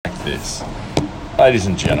with this. Ladies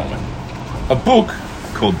and gentlemen, a book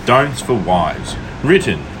called Don'ts for Wives,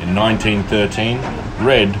 written in 1913,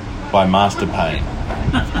 read by Master Payne,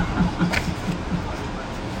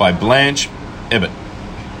 by Blanche Ebbett.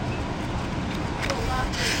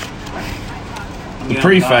 The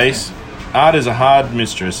preface: art is a hard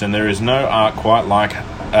mistress, and there is no art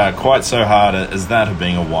quite so hard as that of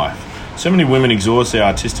being a wife. So many women exhaust their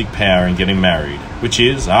artistic power in getting married, which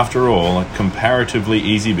is, after all, a comparatively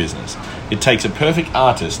easy business. It takes a perfect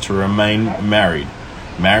artist to remain married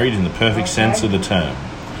in the perfect sense of the term.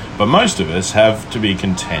 But most of us have to be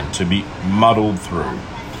content to be muddled through.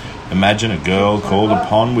 Imagine a girl called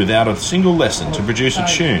upon without a single lesson to produce a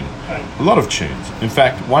tune, a lot of tunes, in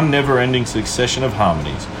fact, one never-ending succession of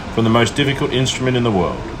harmonies from the most difficult instrument in the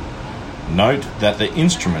world. Note that the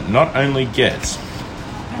instrument not only gets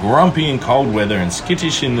grumpy in cold weather and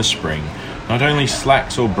skittish in the spring, not only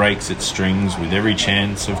slacks or breaks its strings with every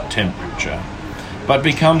chance of temperature, but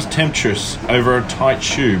becomes temptress over a tight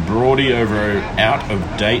shoe, brawdy over an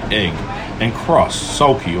out-of-date egg, and cross,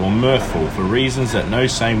 sulky, or mirthful for reasons that no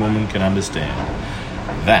sane woman can understand.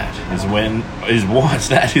 That is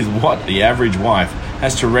what the average wife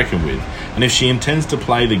has to reckon with, and if she intends to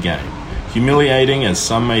play the game, humiliating as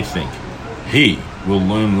some may think, he will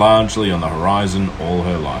loom largely on the horizon all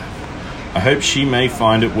her life. I hope she may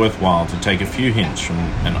find it worthwhile to take a few hints from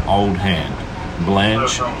an old hand.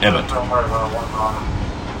 Blanche Ebbett.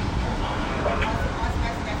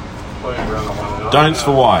 Don'ts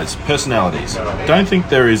for wives. Personalities. Don't think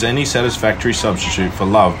there is any satisfactory substitute for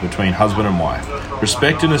love between husband and wife.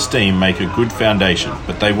 Respect and esteem make a good foundation,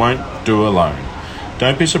 but they won't do alone.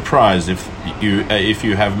 Don't be surprised if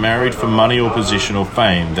you have married for money or position or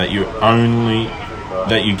fame that you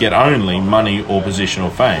get only money or position or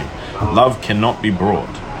fame. Love cannot be brought.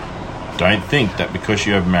 Don't think that because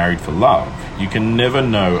you have married for love, you can never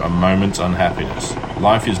know a moment's unhappiness.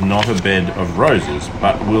 Life is not a bed of roses,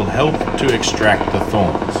 but will help to extract the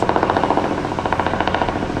thorns.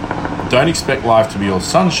 Don't expect life to be all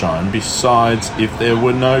sunshine. Besides, if there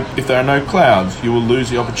are no clouds, you will lose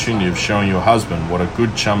the opportunity of showing your husband what a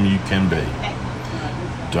good chum you can be.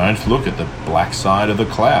 Don't look at the black side of the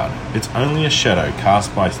cloud. It's only a shadow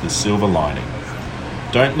cast by the silver lining.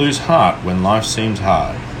 Don't lose heart when life seems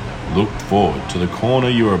hard. Look forward to the corner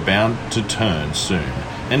you are bound to turn soon,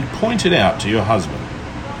 and point it out to your husband.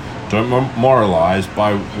 Don't moralize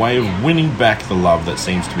by way of winning back the love that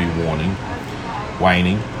seems to be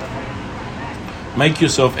waning. Make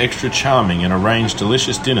yourself extra charming and arrange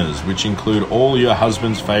delicious dinners which include all your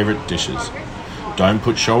husband's favorite dishes. Don't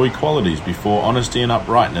put showy qualities before honesty and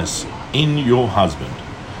uprightness in your husband.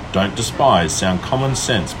 Don't despise sound common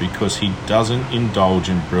sense because he doesn't indulge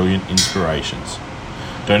in brilliant inspirations.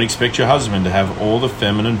 Don't expect your husband to have all the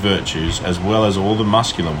feminine virtues as well as all the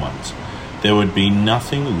masculine ones. There would be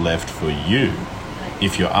nothing left for you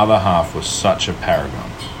if your other half was such a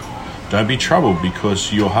paragon. Don't be troubled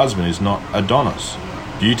because your husband is not Adonis.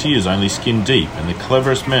 Beauty is only skin deep, and the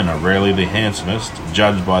cleverest men are rarely the handsomest,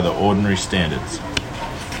 judged by the ordinary standards.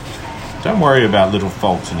 Don't worry about little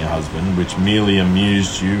faults in your husband, which merely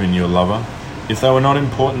amused you and your lover. If they were not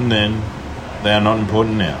important then, they are not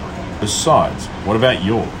important now. Besides, what about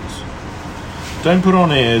yours? Don't put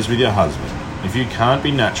on airs with your husband. If you can't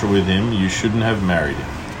be natural with him, you shouldn't have married him.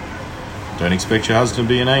 Don't expect your husband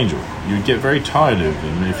to be an angel. You'd get very tired of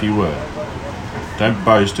him if you were. Don't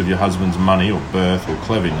boast of your husband's money or birth or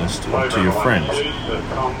cleverness to your friends.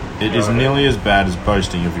 It is nearly as bad as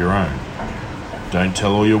boasting of your own. Don't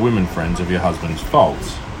tell all your women friends of your husband's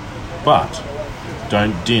faults. But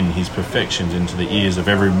don't din his perfections into the ears of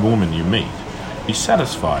every woman you meet. Be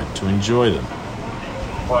satisfied to enjoy them.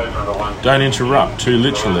 Don't interrupt too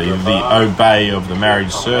literally the obey of the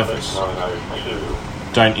marriage service.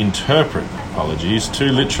 Don't interpret,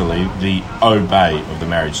 too literally the obey of the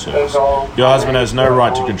marriage service. Your husband has no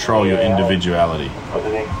right to control your individuality.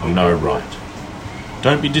 No right.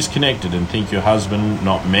 Don't be disconnected and think your husband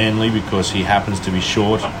not manly because he happens to be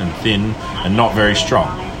short and thin and not very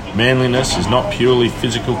strong. Manliness is not purely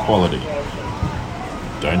physical quality.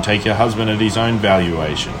 Don't take your husband at his own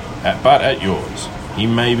valuation, but at yours. He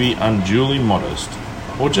may be unduly modest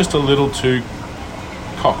or just a little too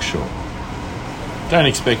cocksure. Don't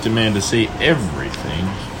expect a man to see everything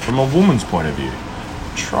from a woman's point of view.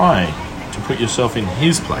 Try to put yourself in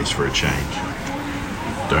his place for a change.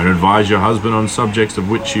 Don't advise your husband on subjects of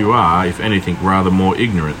which you are, if anything, rather more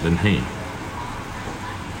ignorant than he.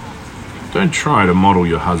 Don't try to model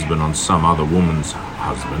your husband on some other woman's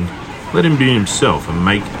husband. Let him be himself and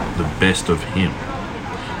make the best of him.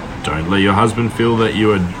 Don't let your husband feel that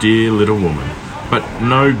you are a dear little woman. but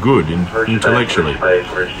no good intellectually.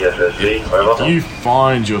 If you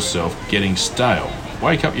find yourself getting stale,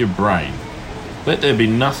 wake up your brain. Let there be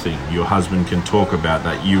nothing your husband can talk about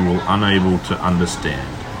that you will unable to understand.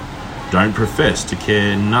 Don't profess to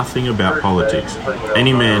care nothing about politics.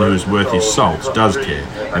 Any man who is worth his salt does care,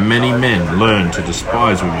 and many men learn to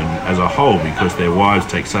despise women as a whole because their wives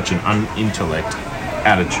take such an unintellect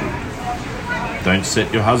attitude. Don't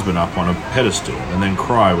set your husband up on a pedestal and then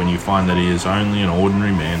cry when you find that he is only an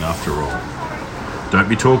ordinary man after all. Don't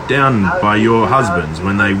be talked down by your husbands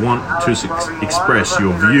when they want to express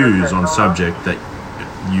your views on subject that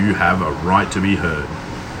you have a right to be heard.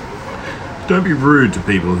 Don't be rude to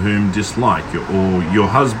people whom dislike you, or your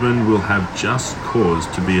husband will have just cause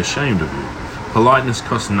to be ashamed of you. Politeness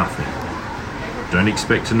costs nothing. Don't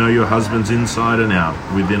expect to know your husband's inside and out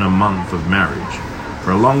within a month of marriage.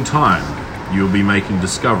 For a long time, you will be making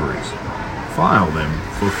discoveries. File them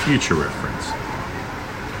for future reference.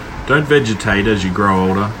 Don't vegetate as you grow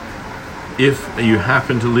older. If you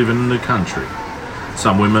happen to live in the country,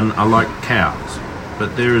 some women are like cows,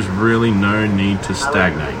 but there is really no need to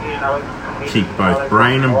stagnate. Keep both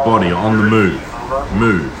brain and body on the move.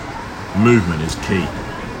 Movement is key.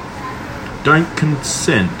 Don't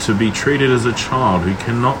consent to be treated as a child who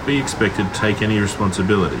cannot be expected to take any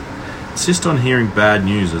responsibility. Insist on hearing bad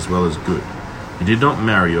news as well as good. You did not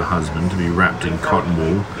marry your husband to be wrapped in cotton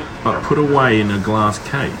wool, but put away in a glass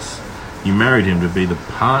case. You married him to be the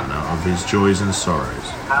partner of his joys and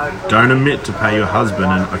sorrows. Don't omit to pay your husband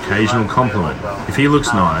an occasional compliment. If he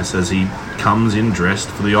looks nice as he comes in dressed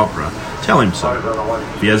for the opera, tell him so.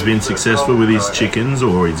 If he has been successful with his chickens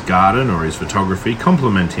or his garden or his photography,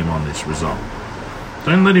 compliment him on this result.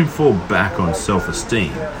 Don't let him fall back on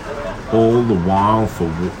self-esteem, all the while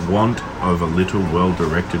for want of a little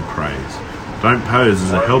well-directed praise. Don't pose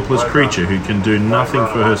as a helpless creature who can do nothing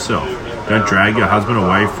for herself. Don't drag your husband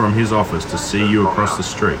away from his office to see you across the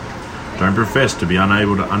street. Don't profess to be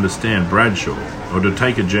unable to understand Bradshaw or to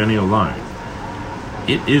take a journey alone.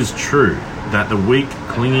 It is true that the weak,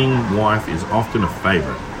 clinging wife is often a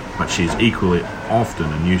favourite, but she is equally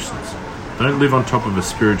often a nuisance. Don't live on top of a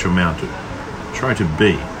spiritual mountain. Try to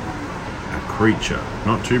be a creature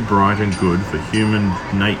not too bright and good for human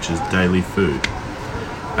nature's daily food.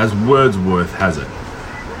 As Wordsworth has it,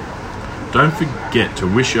 don't forget to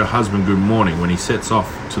wish your husband good morning when he sets off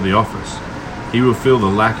to the office. He will feel the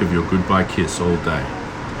lack of your goodbye kiss all day.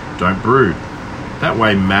 Don't brood. That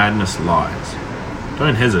way madness lies.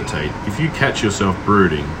 Don't hesitate. If you catch yourself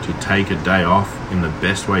brooding, to take a day off in the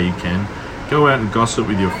best way you can. Go out and gossip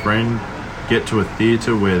with your friend. Get to a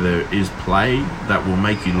theatre where there is play that will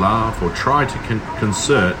make you laugh, or try to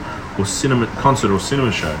concert or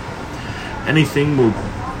cinema show. Anything will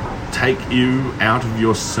take you out of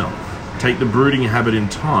yourself. Take the brooding habit in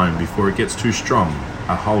time before it gets too strong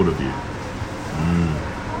a hold of you.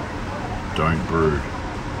 Don't brood.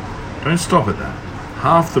 Don't stop at that.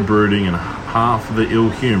 Half the brooding and half the ill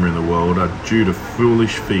humour in the world are due to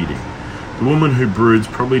foolish feeding. The woman who broods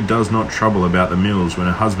probably does not trouble about the meals when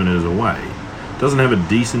her husband is away, doesn't have a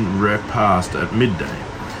decent repast at midday,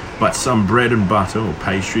 but some bread and butter or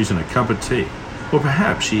pastries and a cup of tea. Or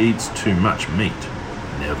perhaps she eats too much meat.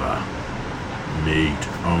 Never. Meat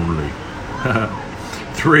only.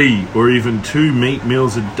 3 or even 2 meat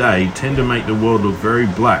meals a day tend to make the world look very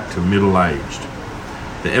black to middle-aged.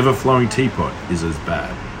 The ever-flowing teapot is as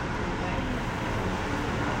bad.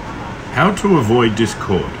 How to avoid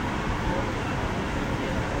discord.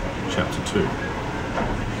 Chapter 2.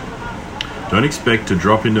 Don't expect to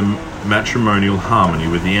drop into matrimonial harmony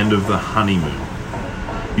with the end of the honeymoon.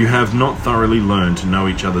 You have not thoroughly learned to know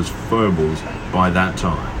each other's foibles by that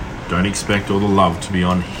time. Don't expect all the love to be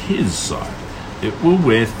on his side. It will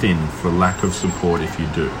wear thin for lack of support if you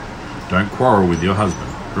do. Don't quarrel with your husband.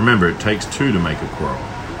 Remember, it takes 2 to make a quarrel.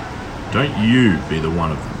 Don't you be the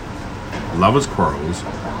one of them. Lovers' quarrels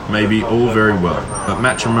may be all very well, but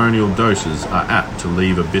matrimonial doses are apt to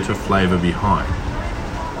leave a bitter flavour behind.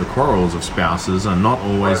 The quarrels of spouses are not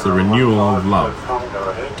always the renewal of love.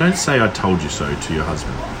 Don't say "I told you so" to your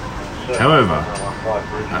husband.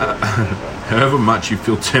 However much you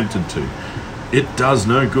feel tempted to, it does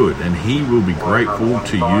no good, and he will be grateful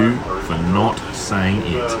to you for not saying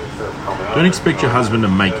it. Don't expect your husband to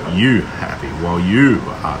make you happy while you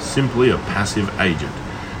are simply a passive agent.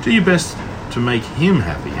 Do your best to make him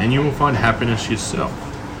happy, and you will find happiness yourself.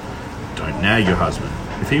 Don't nag your husband.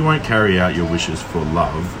 If he won't carry out your wishes for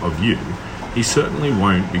love of you, he certainly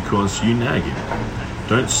won't because you nag him.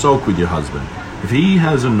 Don't sulk with your husband. If he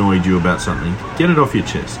has annoyed you about something, get it off your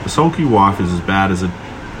chest. A sulky wife is as bad as a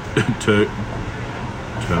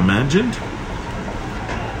termagant.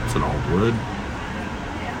 It's an old word.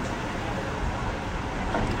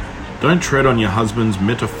 Don't tread on your husband's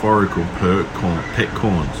metaphorical pet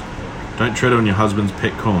corns. Don't tread on your husband's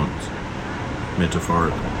pet corns.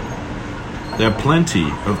 Metaphorical. There are plenty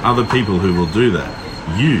of other people who will do that.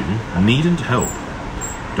 You needn't help.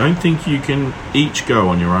 Don't think you can each go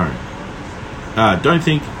on your own. Don't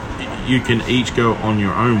think you can each go on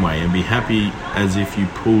your own way and be happy as if you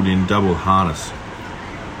pulled in double harness.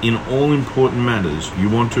 In all important matters, you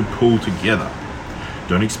want to pull together.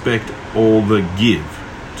 Don't expect all the give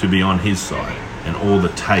to be on his side and all the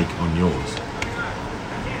take on yours.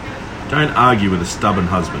 Don't argue with a stubborn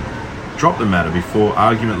husband. Drop the matter before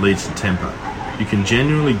argument leads to temper. You can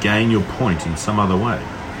genuinely gain your point in some other way.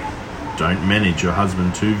 Don't manage your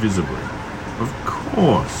husband too visibly. Of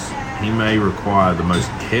course, he may require the most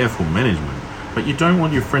careful management, but you don't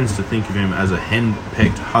want your friends to think of him as a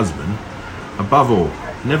hen-pecked husband. Above all,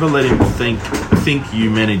 never let him think you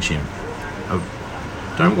manage him.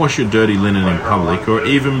 Don't wash your dirty linen in public or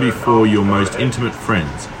even before your most intimate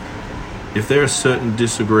friends. If there are certain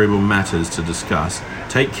disagreeable matters to discuss,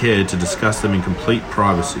 take care to discuss them in complete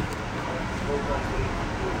privacy.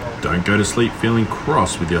 Don't go to sleep feeling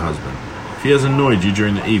cross with your husband. If he has annoyed you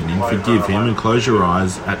during the evening, forgive him and close your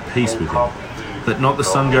eyes at peace with him. Let not the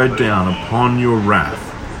sun go down upon your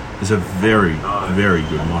wrath is a very, very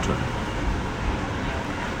good motto.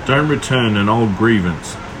 Don't return an old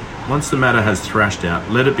grievance. Once the matter has thrashed out,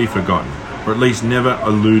 let it be forgotten, or at least never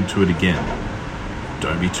allude to it again.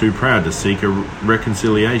 Don't be too proud to seek a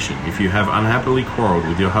reconciliation if you have unhappily quarrelled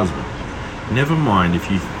with your husband. Never mind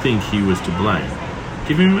if you think he was to blame.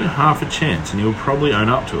 Give him half a chance and he will probably own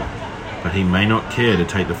up to it, but he may not care to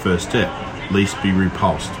take the first step, lest be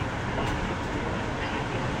repulsed.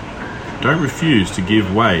 Don't refuse to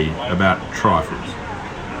give way about trifles.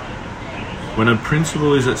 When a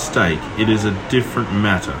principle is at stake, it is a different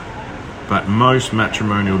matter, but most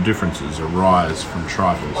matrimonial differences arise from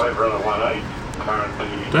trifles.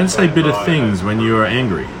 Don't say bitter things when you are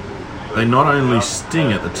angry. They not only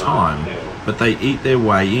sting at the time, but they eat their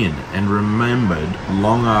way in and remembered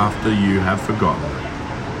long after you have forgotten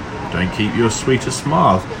them. Don't keep your sweetest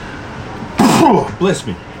smiles. Bless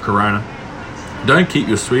me, Corona. Don't keep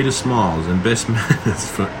your sweetest smiles and best manners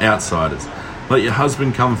for outsiders. Let your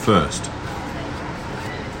husband come first.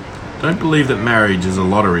 Don't believe that marriage is a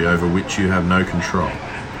lottery over which you have no control.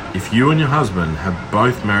 If you and your husband have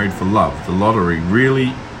both married for love, the lottery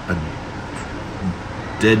really a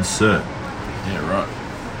dead cert. Yeah, right.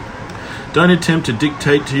 Don't attempt to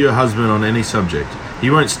dictate to your husband on any subject. He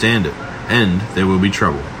won't stand it, and there will be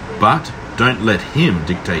trouble. But don't let him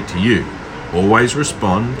dictate to you. Always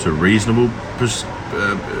respond to reasonable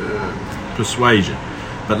persuasion,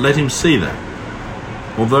 but let him see that.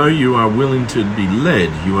 Although you are willing to be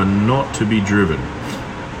led, you are not to be driven.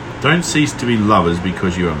 Don't cease to be lovers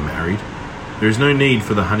because you are married. There is no need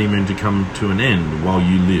for the honeymoon to come to an end while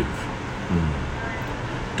you live.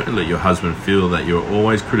 Don't let your husband feel that you are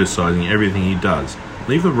always criticizing everything he does.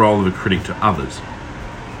 Leave the role of a critic to others.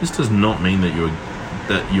 This does not mean that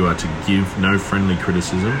you are to give no friendly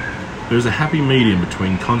criticism. There is a happy medium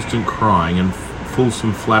between constant crying and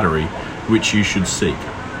fulsome flattery which you should seek.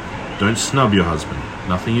 Don't snub your husband.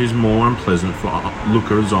 Nothing is more unpleasant for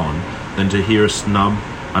lookers-on than to hear a snub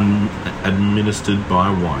administered by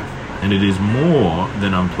a wife, and it is more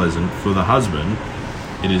than unpleasant for the husband.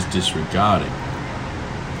 It is disregarding.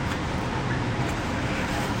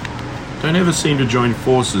 Don't ever seem to join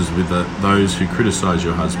forces with those who criticize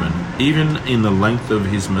your husband, even in the length of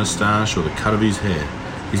his moustache or the cut of his hair.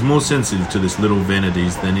 He's more sensitive to this little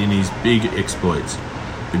vanities than in his big exploits.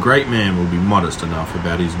 The great man will be modest enough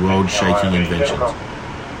about his world-shaking inventions.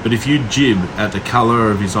 But if you jib at the colour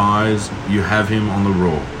of his eyes, you have him on the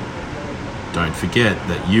raw. Don't forget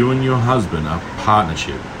that you and your husband are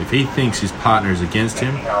partnership. If he thinks his partner is against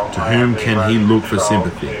him, to whom can he look for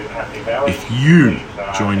sympathy? If you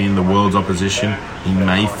join in the world's opposition, he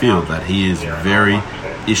may feel that he is very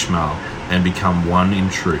Ishmael and become one in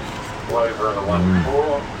truth.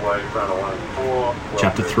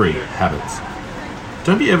 Chapter 3, Habits.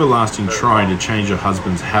 Don't be everlasting trying to change your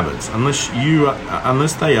husband's habits unless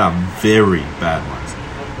they are very bad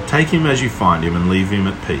ones. Take him as you find him and leave him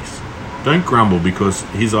at peace. Don't grumble because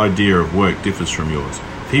his idea of work differs from yours.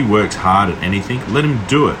 If he works hard at anything, let him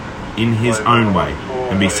do it in his own way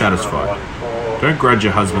and be satisfied. Don't grudge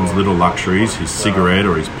your husband's little luxuries, his cigarette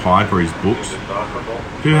or his pipe or his books.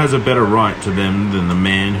 Who has a better right to them than the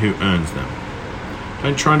man who earns them?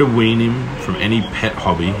 Don't try to wean him from any pet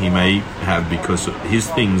hobby he may have because his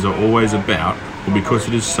things are always about or because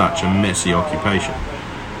it is such a messy occupation.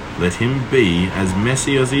 Let him be as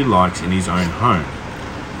messy as he likes in his own home.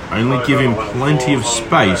 Only give him plenty of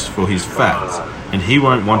space for his fads, and he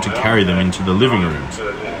won't want to carry them into the living rooms.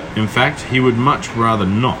 In fact, he would much rather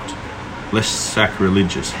not, lest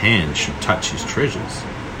sacrilegious hands should touch his treasures.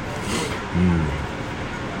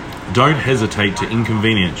 Don't hesitate to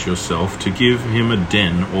inconvenience yourself to give him a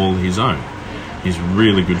den all his own. He's a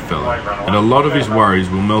really good fellow, and a lot of his worries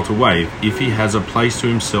will melt away if he has a place to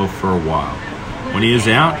himself for a while. When he is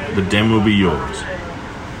out, the den will be yours.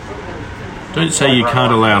 Don't say you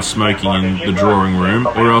can't allow smoking in the drawing room,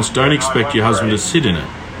 or else don't expect your husband to sit in it.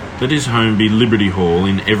 Let his home be Liberty Hall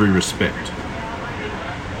in every respect.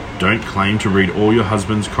 Don't claim to read all your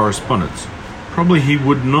husband's correspondence. Probably he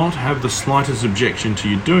would not have the slightest objection to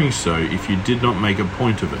you doing so if you did not make a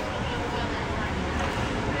point of it.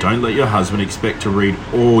 Don't let your husband expect to read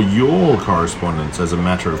all your correspondence as a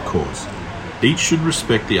matter of course. Each should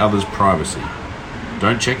respect the other's privacy.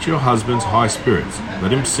 Don't check your husband's high spirits.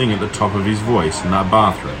 Let him sing at the top of his voice in that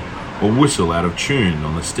bathroom, or whistle out of tune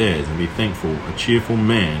on the stairs, and be thankful a cheerful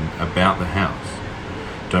man about the house.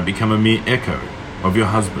 Don't become a mere echo of your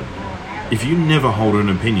husband. If you never hold an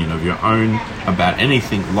opinion of your own about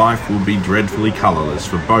anything, life will be dreadfully colourless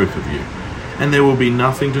for both of you, and there will be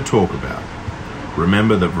nothing to talk about.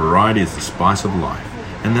 Remember that variety is the spice of life,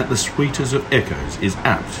 and that the sweetest of echoes is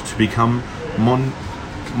apt to become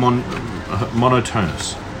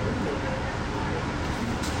monotonous.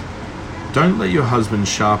 Don't let your husband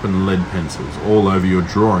sharpen lead pencils all over your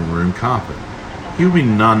drawing room carpet. He will be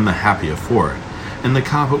none the happier for it, and the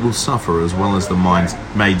carpet will suffer as well as the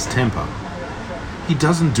maid's temper. He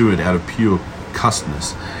doesn't do it out of pure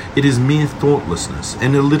cussedness. It is mere thoughtlessness,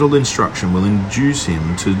 and a little instruction will induce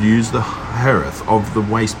him to use the hearth of the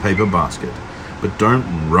waste paper basket. But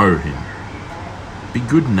don't row him. Be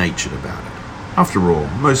good-natured about it. After all,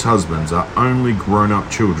 most husbands are only grown-up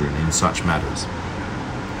children in such matters.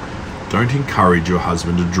 Don't encourage your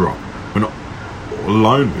husband to drop, when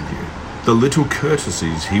alone with you, the little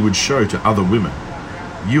courtesies he would show to other women.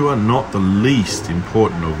 You are not the least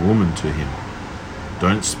important of woman to him.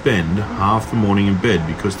 Don't spend half the morning in bed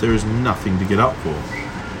because there is nothing to get up for.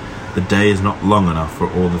 The day is not long enough for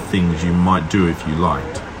all the things you might do if you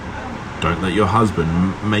liked. Don't let your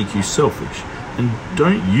husband make you selfish, and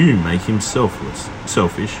don't you make him selfish.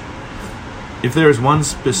 If there is one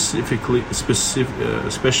specially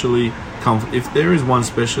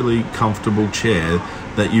comfortable chair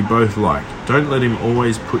that you both like, don't let him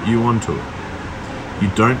always put you onto it. You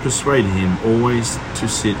don't persuade him always to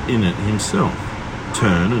sit in it himself.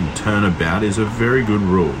 Turn and turn about is a very good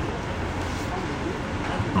rule.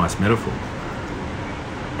 Nice metaphor.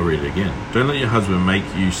 I'll read it again. Don't let your husband make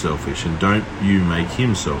you selfish, and don't you make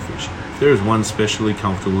him selfish. If there is one specially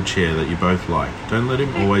comfortable chair that you both like, don't let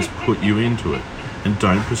him always put you into it, and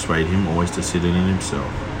don't persuade him always to sit in it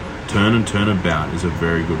himself. Turn and turn about is a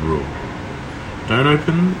very good rule. Don't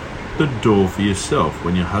open the door for yourself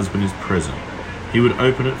when your husband is present. He would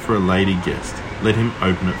open it for a lady guest. Let him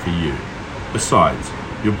open it for you. Besides,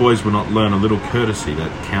 your boys will not learn a little courtesy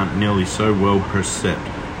that count nearly so well percept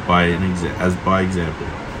by example.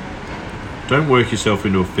 Don't work yourself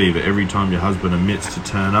into a fever every time your husband omits to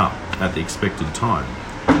turn up at the expected time.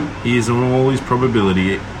 He is, in all his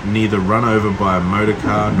probability, neither run over by a motor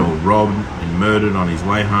car, nor robbed and murdered on his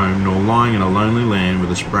way home, nor lying in a lonely land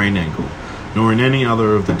with a sprained ankle, nor in any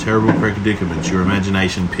other of the terrible predicaments your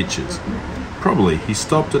imagination pictures. Probably he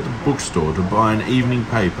stopped at the bookstore to buy an evening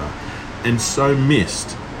paper, and so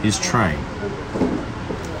missed his train.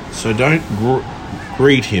 So don't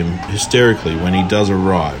greet him hysterically when he does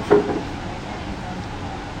arrive.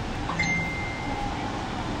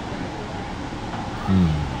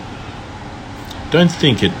 Don't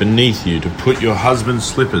think it beneath you to put your husband's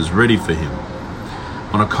slippers ready for him.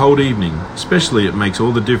 On a cold evening, especially, it makes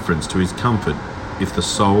all the difference to his comfort if the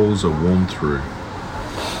soles are warmed through.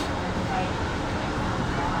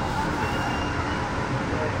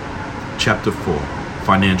 Chapter 4.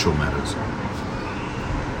 Financial Matters.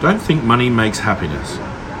 Don't think money makes happiness.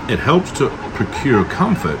 It helps to procure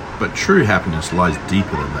comfort, but true happiness lies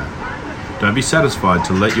deeper than that. Don't be satisfied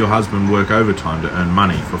to let your husband work overtime to earn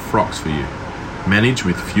money for frocks for you. Manage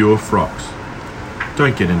with fewer frocks.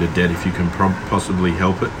 Don't get into debt if you can possibly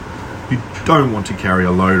help it. You don't want to carry a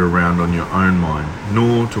load around on your own mind,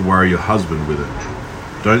 nor to worry your husband with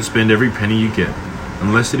it. Don't spend every penny you get,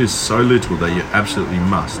 unless it is so little that you absolutely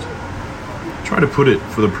must. Try to put it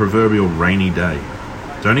for the proverbial rainy day.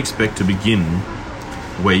 Don't expect to begin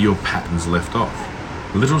where your patterns left off.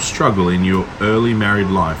 A little struggle in your early married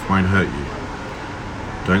life won't hurt you.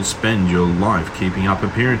 Don't spend your life keeping up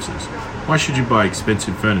appearances. Why should you buy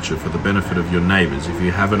expensive furniture for the benefit of your neighbours if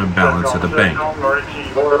you haven't a balance at a bank?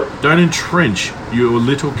 Don't entrench your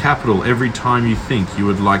little capital every time you think you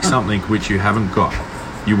would like something which you haven't got.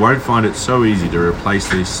 You won't find it so easy to replace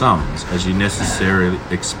these sums as your necessary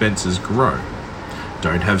expenses grow.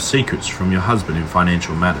 Don't have secrets from your husband in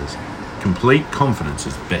financial matters. Complete confidence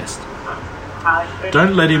is best.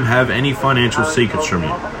 Don't let him have any financial secrets from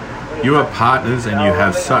you. You are partners and you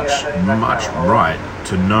have such much right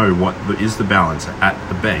to know what is the balance at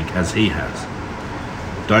the bank as he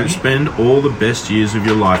has. Don't spend all the best years of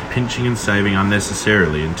your life pinching and saving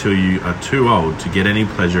unnecessarily until you are too old to get any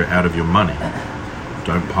pleasure out of your money.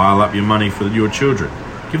 Don't pile up your money for your children.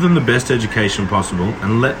 Give them the best education possible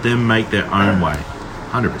and let them make their own way.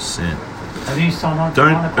 100%.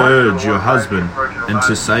 Don't urge your husband and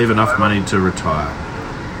to save enough money to retire.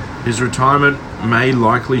 His retirement may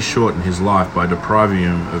likely shorten his life by depriving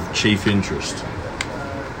him of chief interest.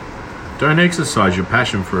 Don't exercise your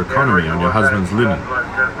passion for economy on your husband's linen.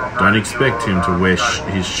 Don't expect him to wear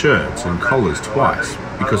his shirts and collars twice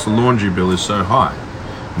because the laundry bill is so high.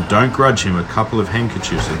 And don't grudge him a couple of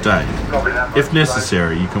handkerchiefs a day. If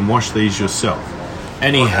necessary, you can wash these yourself.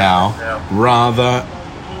 Anyhow, rather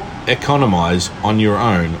economize on your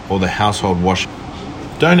own or the household washing.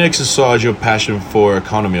 Don't exercise your passion for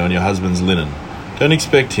economy on your husband's linen. Don't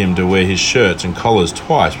expect him to wear his shirts and collars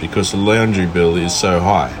twice because the laundry bill is so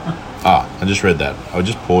high. I just read that. I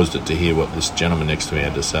just paused it to hear what this gentleman next to me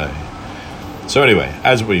had to say. So anyway,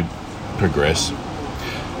 as we progress,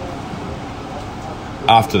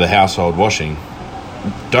 after the household washing,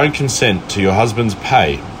 don't consent to your husband's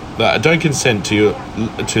pay. Don't consent to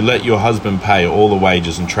let your husband pay all the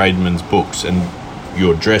wages and tradesmen's books and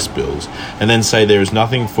your dress bills, and then say there is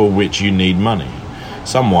nothing for which you need money.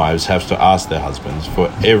 Some wives have to ask their husbands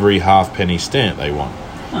for every halfpenny stamp they want,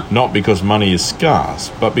 not because money is scarce,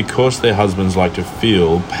 but because their husbands like to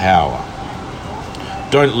feel power.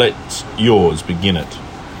 Don't let yours begin it.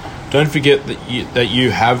 Don't forget that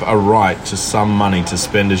you have a right to some money to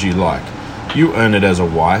spend as you like. You earn it as a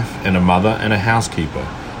wife and a mother and a housekeeper.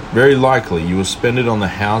 Very likely you will spend it on the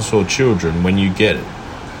house or children when you get it.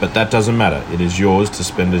 But that doesn't matter. It is yours to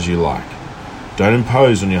spend as you like. Don't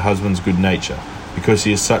impose on your husband's good nature, because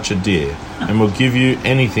he is such a dear and will give you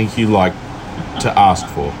anything you like to ask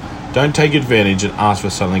for. Don't take advantage and ask for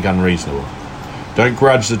something unreasonable. Don't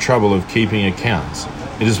grudge the trouble of keeping accounts.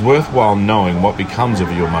 It is worthwhile knowing what becomes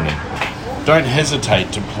of your money. Don't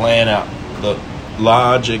hesitate to plan out the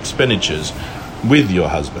large expenditures with your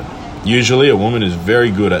husband. Usually a woman is very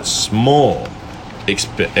good at small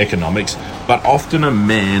economics, but often a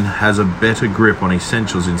man has a better grip on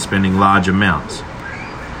essentials in spending large amounts.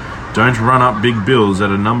 Don't run up big bills at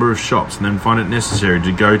a number of shops and then find it necessary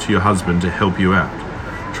to go to your husband to help you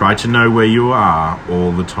out. Try to know where you are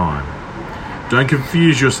all the time. Don't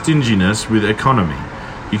confuse your stinginess with economy.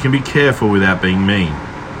 You can be careful without being mean.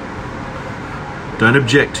 Don't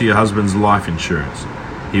object to your husband's life insurance.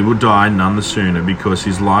 He will die none the sooner because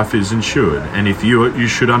his life is insured, and if you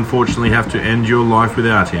should unfortunately have to end your life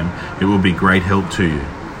without him, it will be great help to you.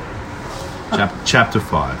 Chapter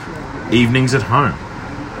 5. Evenings at home.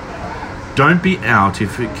 Don't be out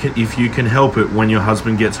if you can help it when your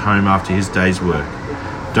husband gets home after his day's work.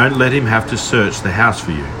 Don't let him have to search the house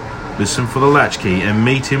for you. Listen for the latchkey and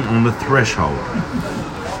meet him on the threshold.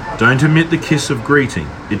 Don't omit the kiss of greeting.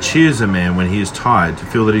 It cheers a man when he is tired to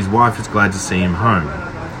feel that his wife is glad to see him home.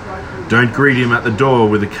 Don't greet him at the door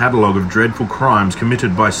with a catalogue of dreadful crimes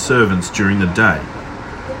committed by servants during the day.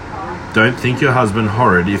 Don't think your husband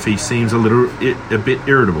horrid if he seems a bit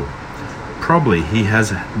irritable. Probably he has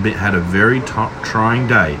had a very trying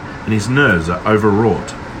day and his nerves are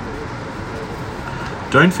overwrought.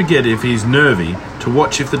 Don't forget if he's nervy to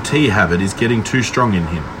watch if the tea habit is getting too strong in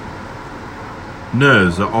him.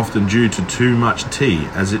 Nerves are often due to too much tea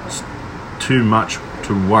as too much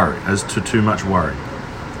worry.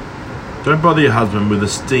 Don't bother your husband with a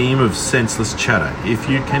stream of senseless chatter if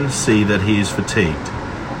you can see that he is fatigued.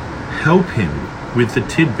 Help him with the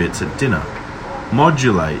tidbits at dinner.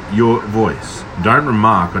 Modulate your voice. Don't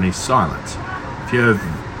remark on his silence. If you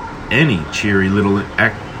have any cheery little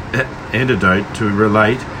anecdote to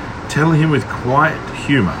relate, tell him with quiet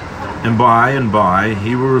humour, and by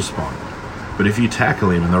he will respond. But if you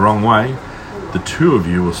tackle him in the wrong way, the two of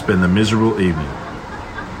you will spend the miserable evening.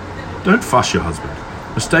 Don't fuss your husband.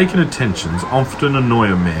 Mistaken attentions often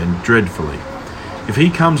annoy a man dreadfully. If he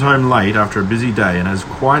comes home late after a busy day and has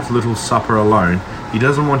quite a little supper alone, he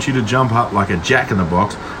doesn't want you to jump up like a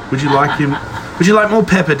jack-in-the-box. Would you like more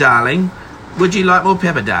pepper, darling? Would you like more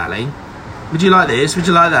pepper, darling? Would you like this? Would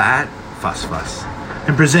you like that? Fuss.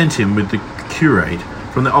 and present him with the curate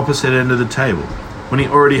from the opposite end of the table when he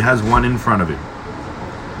already has one in front of him.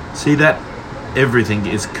 See that everything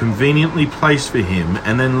is conveniently placed for him,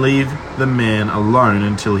 and then leave the man alone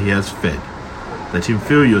until he has fed. Let him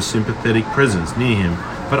feel your sympathetic presence near him,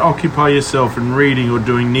 but occupy yourself in reading or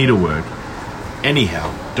doing needlework.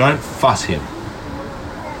 Anyhow, don't fuss him.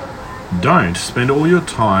 Don't spend all your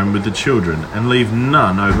time with the children and leave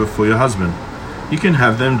none over for your husband. You can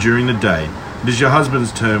have them during the day. It is your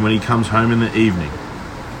husband's turn when he comes home in the evening.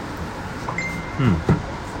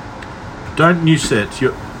 Don't you set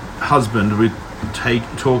your husband with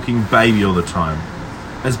talking baby all the time.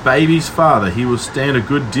 As baby's father, he will stand a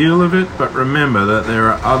good deal of it, but remember that there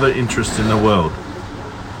are other interests in the world.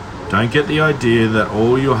 Don't get the idea that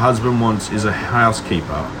all your husband wants is a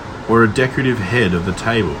housekeeper or a decorative head of the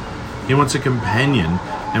table. He wants a companion,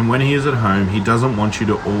 and when he is at home, he doesn't want you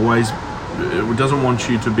to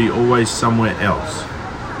be always somewhere else.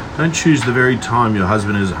 Don't choose the very time your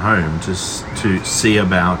husband is home to see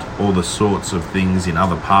about all the sorts of things in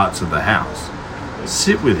other parts of the house.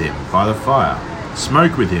 Sit with him by the fire.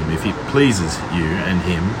 Smoke with him if it pleases you and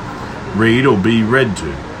him. Read or be read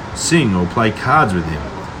to. Sing or play cards with him,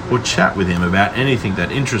 or chat with him about anything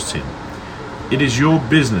that interests him. It is your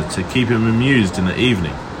business to keep him amused in the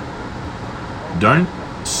evening. Don't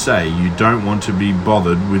say you don't want to be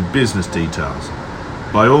bothered with business details.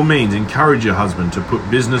 By all means, encourage your husband to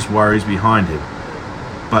put business worries behind him,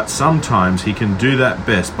 but sometimes he can do that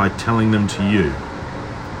best by telling them to you.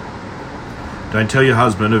 Don't tell your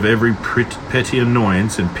husband of every petty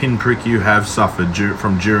annoyance and pinprick you have suffered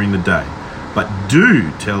from during the day, but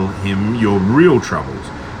do tell him your real troubles.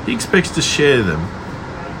 He expects to share them,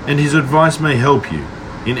 and his advice may help you.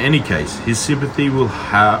 In any case, his sympathy will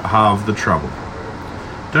halve the trouble.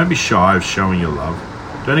 Don't be shy of showing your love.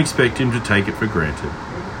 Don't expect him to take it for granted.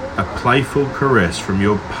 A playful caress from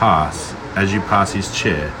your pass as you pass his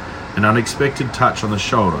chair, an unexpected touch on the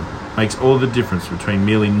shoulder, makes all the difference between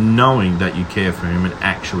merely knowing that you care for him and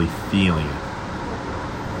actually feeling it.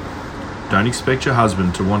 Don't expect your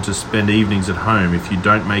husband to want to spend evenings at home if you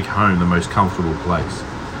don't make home the most comfortable place.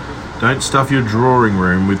 Don't stuff your drawing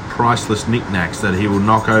room with priceless knickknacks that he will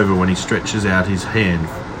knock over when he stretches out his hand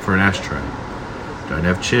for an ashtray. Don't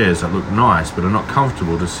have chairs that look nice but are not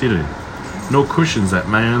comfortable to sit in, nor cushions that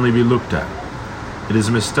may only be looked at. It is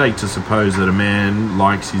a mistake to suppose that a man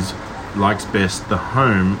likes best the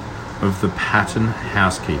home of the pattern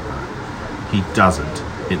housekeeper. He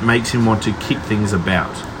doesn't. It makes him want to kick things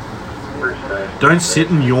about. Don't sit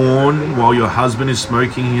and yawn while your husband is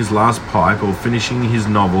smoking his last pipe or finishing his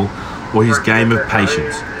novel or his game of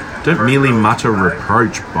patience. Don't merely mutter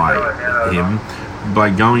reproach by him by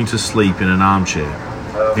going to sleep in an armchair.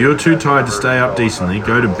 If you're too tired to stay up decently,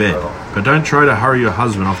 go to bed, but don't try to hurry your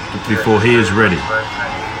husband off before he is ready.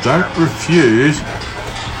 Don't refuse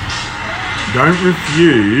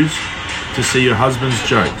to see your husband's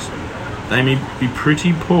jokes. They may be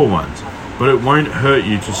pretty poor ones, but it won't hurt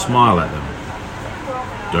you to smile at them.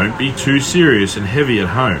 Don't be too serious and heavy at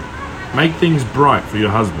home. Make things bright for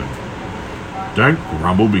your husband. Don't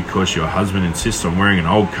grumble because your husband insists on wearing an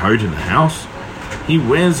old coat in the house. He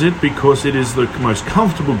wears it because it is the most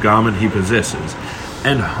comfortable garment he possesses,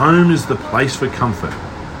 and home is the place for comfort.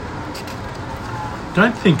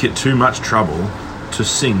 Don't think it too much trouble to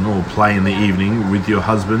sing or play in the evening with your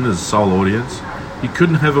husband as sole audience. You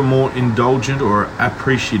couldn't have a more indulgent or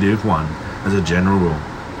appreciative one as a general rule.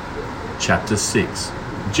 Chapter 6.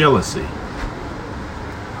 Jealousy.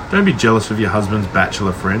 Don't be jealous of your husband's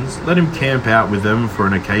bachelor friends. Let him camp out with them for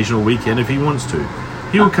an occasional weekend if he wants to.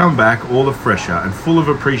 He will come back all the fresher and full of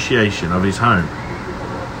appreciation of his home.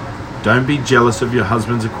 Don't be jealous of your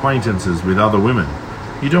husband's acquaintances with other women.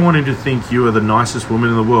 You don't want him to think you are the nicest woman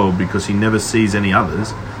in the world because he never sees any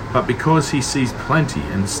others, but because he sees plenty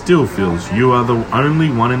and still feels you are the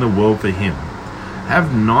only one in the world for him.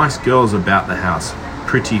 Have nice girls about the house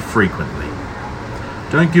pretty frequently.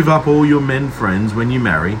 Don't give up all your men friends when you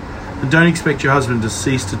marry, and don't expect your husband to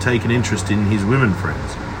cease to take an interest in his women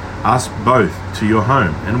friends. Ask both to your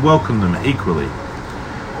home and welcome them equally.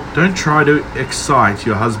 Don't try to excite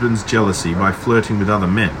your husband's jealousy by flirting with other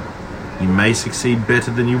men. You may succeed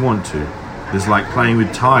better than you want to. It is like playing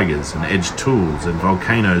with tigers and edged tools and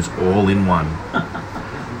volcanoes all in one.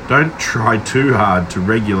 Don't try too hard to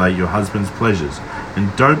regulate your husband's pleasures,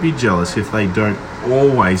 and don't be jealous if they don't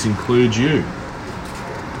always include you.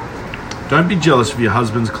 Don't be jealous of your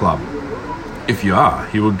husband's club. If you are,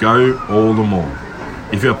 he will go all the more.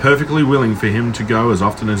 If you're perfectly willing for him to go as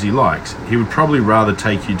often as he likes, he would probably rather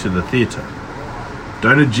take you to the theatre.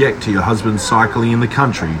 Don't object to your husband cycling in the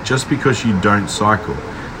country just because you don't cycle.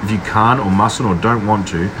 If you can't or mustn't or don't want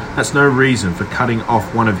to, that's no reason for cutting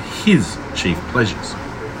off one of his chief pleasures.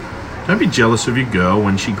 Don't be jealous of your girl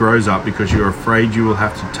when she grows up because you're afraid you will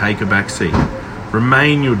have to take a back seat.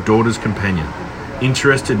 Remain your daughter's companion,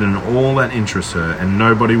 interested in all that interests her, and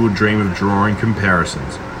nobody will dream of drawing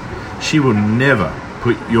comparisons. She will never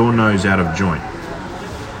put your nose out of joint.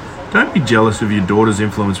 Don't be jealous of your daughter's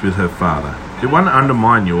influence with her father. It won't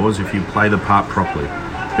undermine yours if you play the part properly.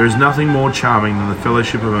 There is nothing more charming than the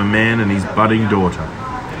fellowship of a man and his budding daughter.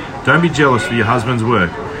 Don't be jealous of your husband's work.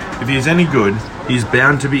 If he is any good, he is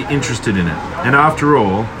bound to be interested in it. And after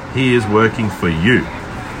all, he is working for you.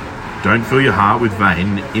 Don't fill your heart with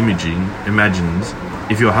vain imagines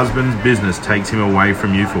if your husband's business takes him away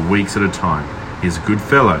from you for weeks at a time. He is a good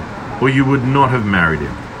fellow, or you would not have married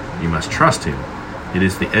him. You must trust him. It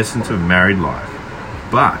is the essence of married life.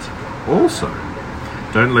 But also,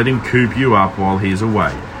 don't let him coop you up while he is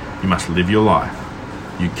away. You must live your life.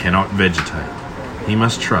 You cannot vegetate. He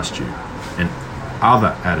must trust you. An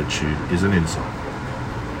other attitude is an insult.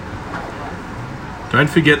 Don't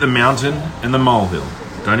forget the mountain and the molehill.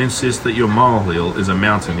 Don't insist that your molehill is a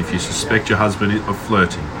mountain if you suspect your husband of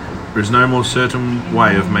flirting. There is no more certain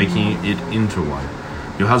way of making it into one.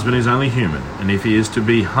 Your husband is only human, and if he is to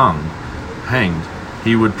be hanged,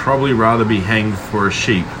 he would probably rather be hanged for a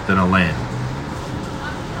sheep than a lamb.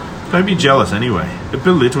 Don't be jealous anyway. It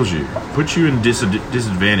belittles you, puts you in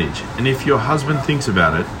disadvantage, and if your husband thinks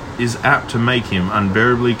about it, is apt to make him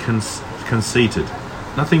unbearably conceited.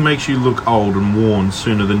 Nothing makes you look old and worn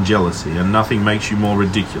sooner than jealousy, and nothing makes you more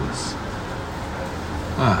ridiculous.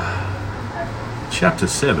 Chapter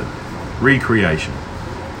 7. Recreation.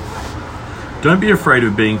 Don't be afraid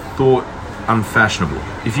of being thought unfashionable.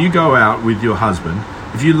 If you go out with your husband,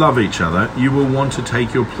 if you love each other, you will want to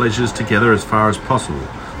take your pleasures together as far as possible.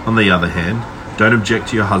 On the other hand, don't object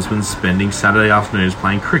to your husband spending Saturday afternoons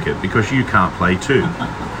playing cricket because you can't play too.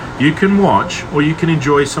 You can watch or you can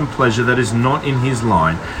enjoy some pleasure that is not in his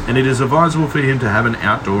line, and it is advisable for him to have an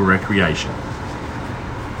outdoor recreation.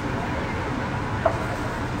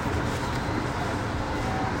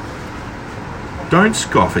 Don't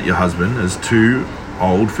scoff at your husband as too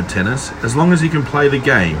old for tennis. As long as he can play the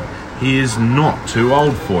game, he is not too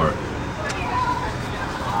old for it.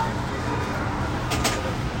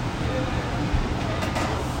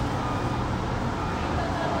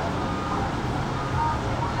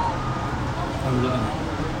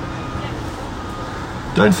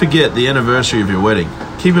 Don't forget the anniversary of your wedding.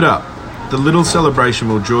 Keep it up. The little celebration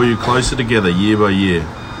will draw you closer together year by year.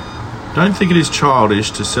 Don't think it is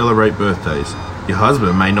childish to celebrate birthdays. Your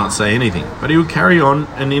husband may not say anything, but he will carry on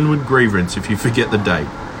an inward grievance if you forget the date.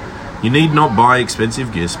 You need not buy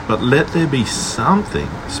expensive gifts, but let there be something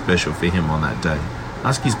special for him on that day.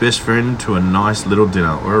 Ask his best friend to a nice little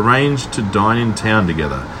dinner, or arrange to dine in town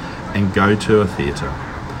together and go to a theatre.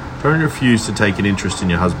 Don't refuse to take an interest in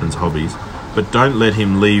your husband's hobbies, but don't let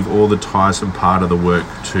him leave all the tiresome part of the work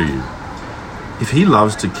to you. If he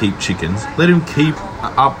loves to keep chickens, let him keep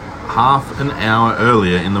up half an hour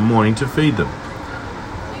earlier in the morning to feed them.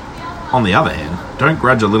 On the other hand, don't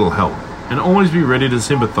grudge a little help, and always be ready to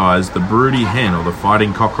sympathise the broody hen or the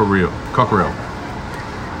fighting cockerel.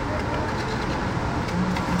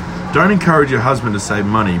 Don't encourage your husband to save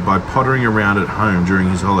money by pottering around at home during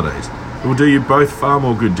his holidays. It will do you both far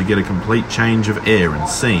more good to get a complete change of air and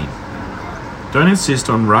scene. Don't insist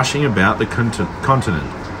on rushing about the continent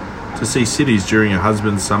to see cities during your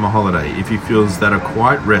husband's summer holiday if he feels that a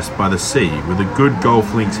quiet rest by the sea with a good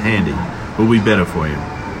golf links handy will be better for him.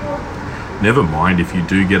 Never mind if you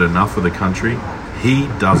do get enough of the country. He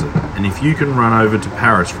doesn't. And if you can run over to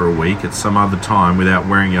Paris for a week at some other time without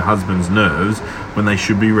wearing your husband's nerves when they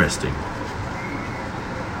should be resting.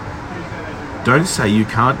 Don't say you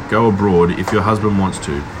can't go abroad if your husband wants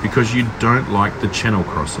to, because you don't like the Channel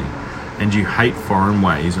crossing and you hate foreign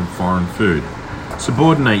ways and foreign food.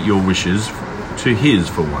 Subordinate your wishes to his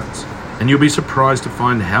for once, and you'll be surprised to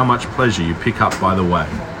find how much pleasure you pick up by the way.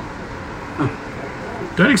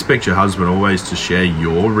 Don't expect your husband always to share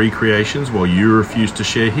your recreations while you refuse to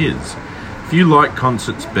share his. If you like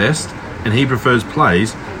concerts best and he prefers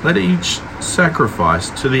plays, let each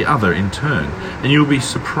sacrifice to the other in turn, and you'll be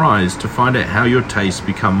surprised to find out how your tastes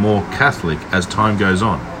become more catholic as time goes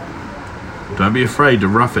on. Don't be afraid to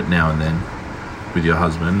rough it now and then with your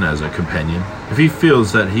husband as a companion. If he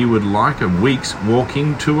feels that he would like a week's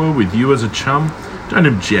walking tour with you as a chum, don't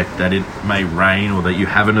object that it may rain, or that you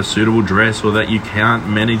haven't a suitable dress, or that you can't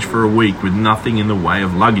manage for a week with nothing in the way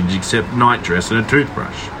of luggage except night dress and a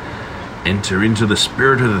toothbrush. Enter into the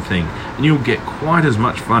spirit of the thing, and you'll get quite as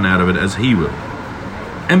much fun out of it as he will.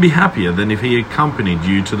 and be happier than if he accompanied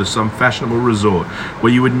you to some fashionable resort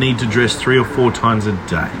where you would need to dress 3 or 4 times a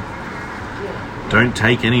day. Don't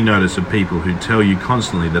take any notice of people who tell you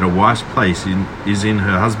constantly that a wife's place is in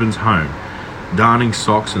her husband's home, darning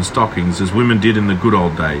socks and stockings as women did in the good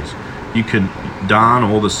old days. You can darn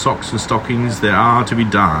all the socks and stockings there are to be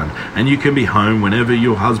darned, and you can be home whenever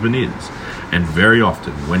your husband is, and very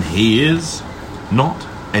often when he is not,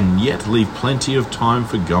 and yet leave plenty of time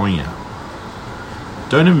for going out.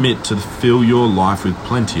 Don't omit to fill your life with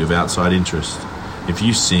plenty of outside interest. If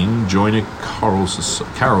you sing, join a carol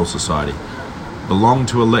society. Belong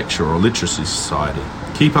to a lecture or literacy society.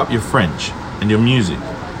 Keep up your French and your music.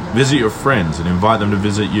 Visit your friends and invite them to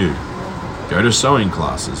visit you. Go to sewing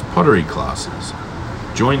classes, pottery classes.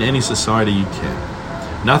 Join any society you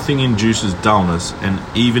can. Nothing induces dullness and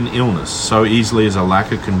even illness so easily as a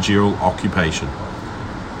lack of congenial occupation.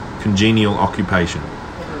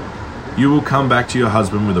 You will come back to your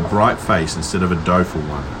husband with a bright face instead of a doleful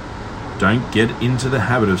one. Don't get into the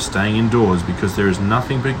habit of staying indoors because there is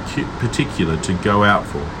nothing particular to go out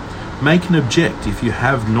for. Make an object if you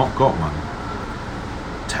have not got one.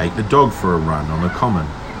 Take the dog for a run on the common.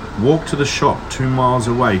 Walk to the shop 2 miles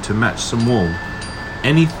away to match some wool.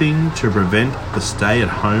 Anything to prevent the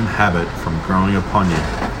stay-at-home habit from growing upon you.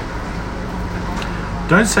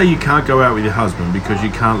 Don't say you can't go out with your husband because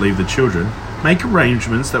you can't leave the children. Make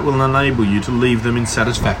arrangements that will enable you to leave them in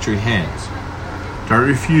satisfactory hands. Don't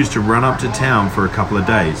refuse to run up to town for a couple of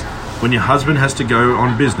days when your husband has to go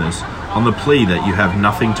on business on the plea that you have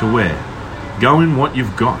nothing to wear. Go in what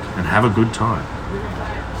you've got and have a good time.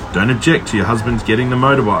 Don't object to your husband getting the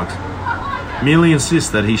motorbike. Merely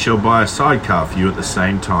insist that he shall buy a sidecar for you at the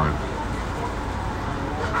same time.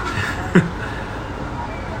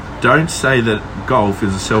 Don't say that golf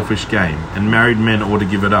is a selfish game and married men ought to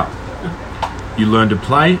give it up. You learn to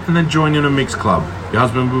play and then join in a mixed club. Your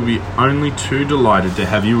husband will be only too delighted to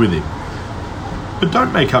have you with him. But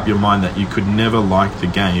don't make up your mind that you could never like the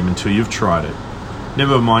game until you've tried it.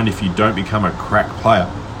 Never mind if you don't become a crack player.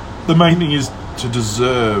 The main thing is to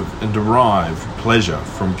deserve and derive pleasure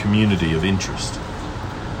from community of interest.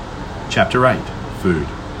 Chapter 8. Food.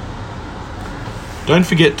 Don't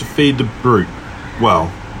forget to feed the brute. Well,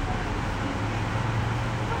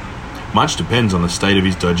 much depends on the state of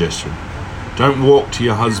his digestion. Don't walk to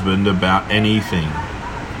your husband about anything.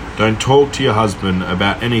 Don't talk to your husband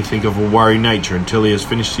about anything of a worry nature until he has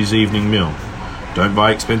finished his evening meal. Don't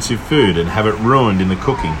buy expensive food and have it ruined in the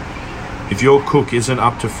cooking. If your cook isn't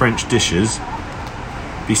up to French dishes,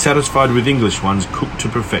 be satisfied with English ones cooked to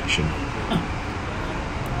perfection.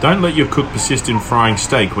 Don't let your cook persist in frying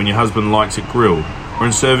steak when your husband likes it grilled, or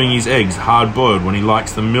in serving his eggs hard-boiled when he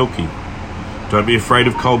likes them milky. Don't be afraid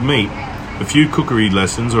of cold meat. A few cookery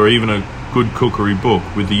lessons or even a good cookery book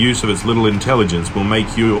with the use of its little intelligence will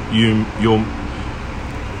make you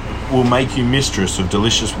mistress of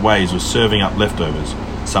delicious ways of serving up leftovers.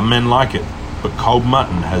 Some men like it, but cold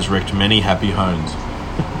mutton has wrecked many happy homes.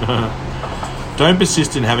 Don't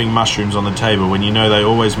persist in having mushrooms on the table when you know they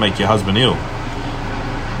always make your husband ill.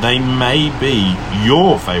 They may be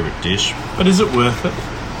your favourite dish, but is it worth it?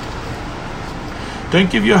 Don't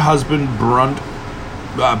give your husband burnt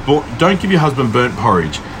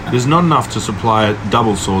porridge. It is not enough to supply a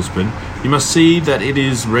double saucepan. You must see that it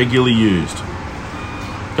is regularly used.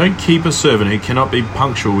 Don't keep a servant who cannot be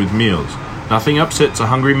punctual with meals. Nothing upsets a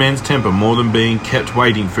hungry man's temper more than being kept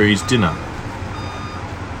waiting for his dinner.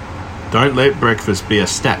 Don't let breakfast be a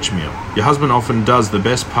snatch meal. Your husband often does the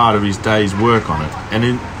best part of his day's work on it,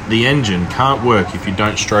 and the engine can't work if you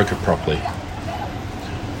don't stroke it properly.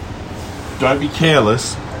 Don't be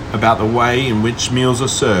careless about the way in which meals are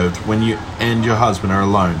served when you and your husband are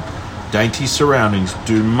alone. Dainty surroundings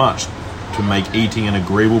do much to make eating an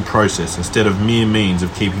agreeable process instead of mere means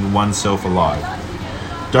of keeping oneself alive.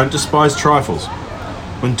 Don't despise trifles.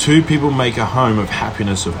 When two people make a home of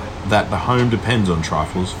happiness that the home depends on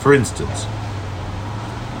trifles. For instance,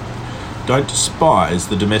 don't despise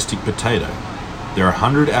the domestic potato. There are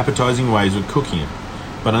 100 appetizing ways of cooking it,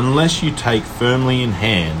 but unless you take firmly in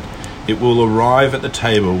hand, it will arrive at the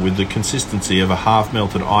table with the consistency of a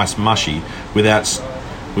half-melted ice mushy without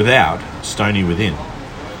stony within.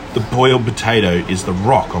 The boiled potato is the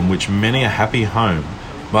rock on which many a happy home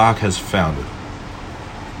Bach has founded.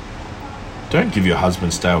 Don't give your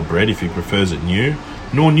husband stale bread if he prefers it new,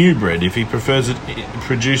 nor new bread if he prefers it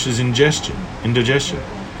produces indigestion.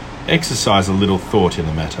 Exercise a little thought in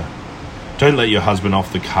the matter. Don't let your husband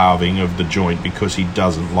off the carving of the joint because he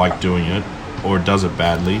doesn't like doing it or does it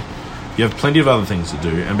badly. You have plenty of other things to do,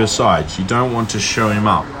 and besides, you don't want to show him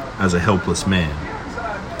up as a helpless man.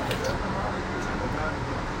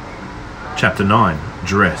 Chapter 9.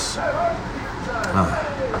 Dress.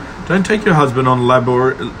 Don't take your husband on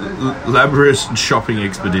laborious shopping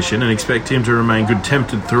expedition and expect him to remain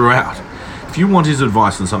good-tempered throughout. If you want his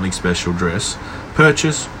advice on something special, dress,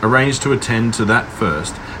 purchase, arrange to attend to that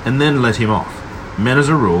first, and then let him off. Men, as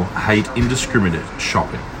a rule, hate indiscriminate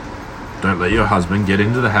shopping. Don't let your husband get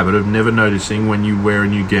into the habit of never noticing when you wear a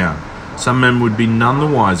new gown. Some men would be none the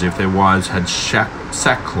wiser if their wives had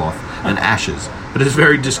sackcloth and ashes, but it is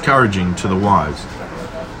very discouraging to the wives.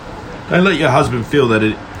 Don't let your husband feel that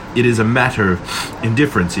it is a matter of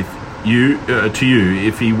indifference to you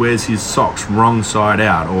if he wears his socks wrong side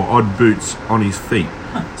out or odd boots on his feet.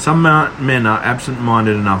 Some men are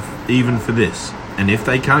absent-minded enough even for this, and if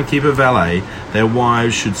they can't keep a valet, their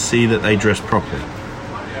wives should see that they dress properly.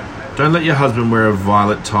 Don't let your husband wear a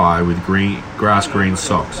violet tie with grass green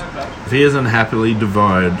socks. If he is unhappily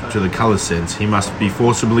devoted to the colour sense, he must be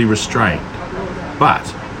forcibly restrained. But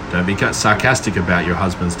don't be sarcastic about your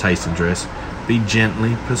husband's taste in dress. Be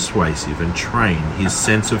gently persuasive and train his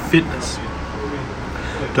sense of fitness.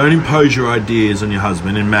 Don't impose your ideas on your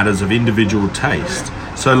husband in matters of individual taste,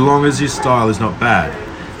 so long as his style is not bad.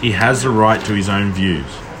 He has the right to his own views.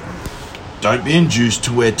 Don't be induced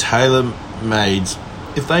to wear tailor-mades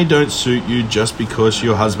if they don't suit you just because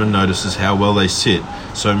your husband notices how well they sit,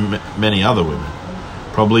 so many other women.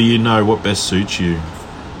 Probably you know what best suits you.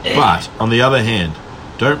 But, on the other hand,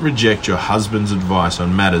 don't reject your husband's advice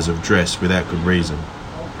on matters of dress without good reason.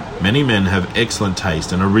 Many men have excellent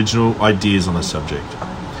taste and original ideas on the subject.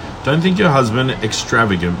 Don't think your husband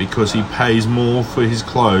extravagant because he pays more for his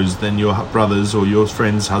clothes than your brothers or your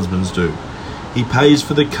friends' husbands do. He pays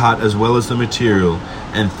for the cut as well as the material,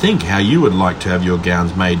 and think how you would like to have your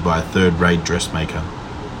gowns made by a third-rate dressmaker.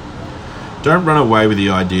 Don't run away with the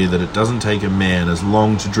idea that it doesn't take a man as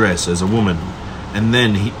long to dress as a woman, and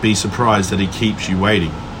then be surprised that he keeps you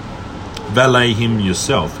waiting. Valet him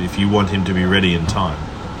yourself if you want him to be ready in time.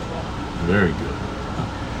 Very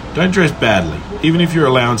good. Don't dress badly, even if your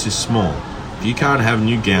allowance is small. If you can't have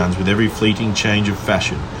new gowns with every fleeting change of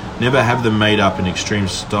fashion, never have them made up in extreme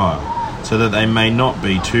style, so that they may not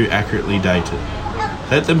be too accurately dated.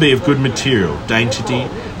 Let them be of good material,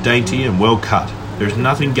 dainty and well cut. There is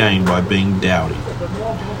nothing gained by being dowdy.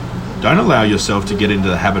 Don't allow yourself to get into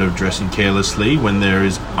the habit of dressing carelessly when there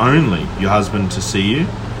is only your husband to see you.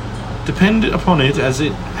 Depend upon it as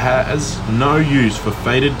it has no use for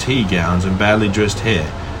faded tea gowns and badly dressed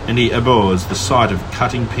hair, and he abhors the sight of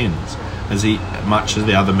cutting pins as much as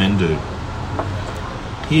the other men do.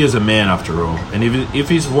 He is a man after all, and if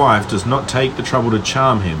his wife does not take the trouble to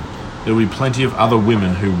charm him, there will be plenty of other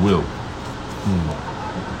women who will.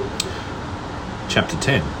 Chapter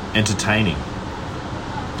 10. Entertaining.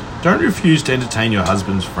 Don't refuse to entertain your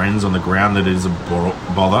husband's friends on the ground that it is a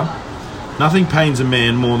bother. Nothing pains a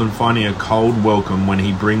man more than finding a cold welcome when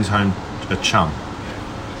he brings home a chum.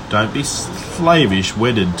 Don't be slavish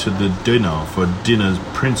wedded to the dinner for dinner's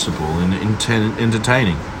principle in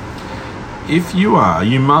entertaining. If you are,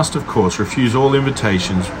 you must, of course, refuse all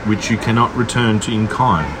invitations which you cannot return to in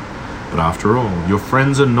kind. But after all, your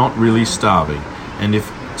friends are not really starving, and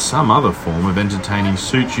if some other form of entertaining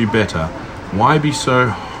suits you better, why be so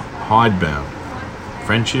hidebound?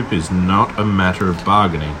 Friendship is not a matter of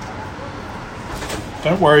bargaining.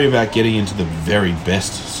 Don't worry about getting into the very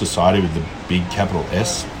best society with the big capital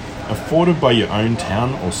S, afforded by your own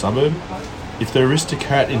town or suburb. If the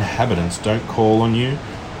aristocrat inhabitants don't call on you,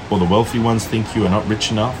 or the wealthy ones think you are not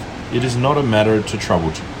rich enough, it is not a matter to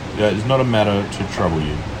trouble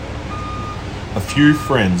you. A few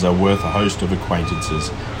friends are worth a host of acquaintances,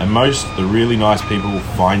 and most of the really nice people will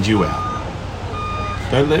find you out.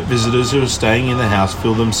 Don't let visitors who are staying in the house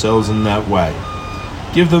feel themselves in that way.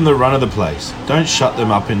 Give them the run of the place. Don't shut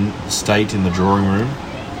them up in state in the drawing room.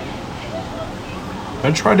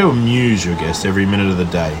 Don't try to amuse your guests every minute of the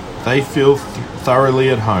day. If they feel thoroughly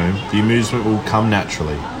at home, the amusement will come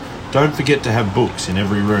naturally. Don't forget to have books in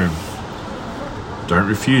every room. Don't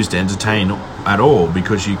refuse to entertain at all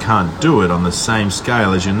because you can't do it on the same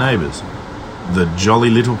scale as your neighbours. The jolly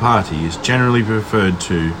little party is generally preferred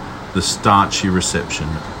to the starchy reception.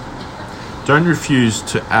 Don't refuse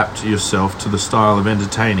to adapt yourself to the style of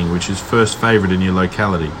entertaining which is first favourite in your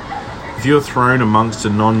locality. If you are thrown amongst a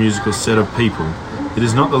non-musical set of people, it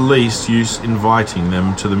is not the least use inviting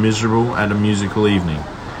them to the miserable at a musical evening.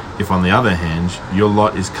 If, on the other hand, your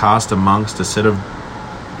lot is cast amongst a set of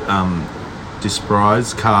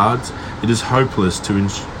despised cards, it is hopeless to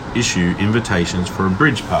issue invitations for a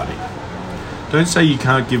bridge party. Don't say you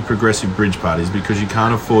can't give progressive bridge parties because you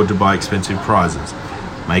can't afford to buy expensive prizes.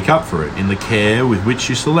 Make up for it in the care with which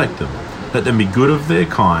you select them. Let them be good of their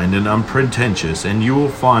kind and unpretentious, and you will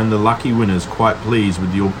find the lucky winners quite pleased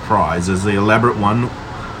with your prize as the elaborate one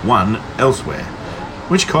won elsewhere,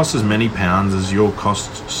 which costs as many pounds as your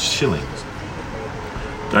cost shillings.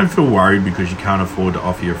 Don't feel worried because you can't afford to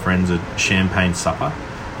offer your friends a champagne supper.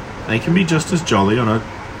 They can be just as jolly on a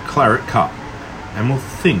claret cup, and will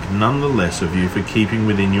think none the less of you for keeping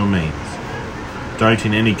within your means. Don't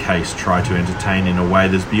in any case try to entertain in a way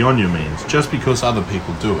that's beyond your means, just because other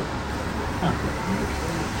people do it.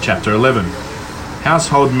 Chapter 11.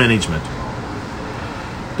 Household Management.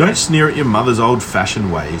 Don't sneer at your mother's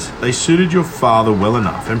old-fashioned ways. They suited your father well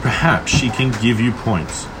enough, and perhaps she can give you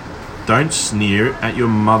points. Don't sneer at your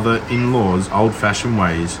mother-in-law's old-fashioned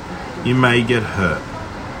ways. You may get hurt,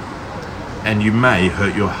 and you may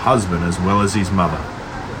hurt your husband as well as his mother.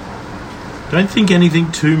 Don't think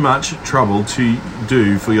anything too much trouble to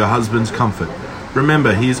do for your husband's comfort.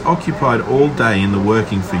 Remember, he is occupied all day in the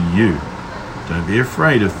working for you. Don't be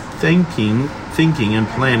afraid of thinking and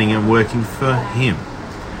planning and working for him.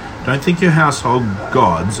 Don't think your household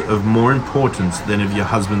gods of more importance than of your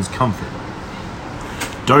husband's comfort.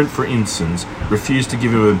 Don't, for instance, refuse to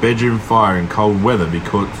give him a bedroom fire in cold weather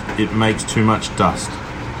because it makes too much dust.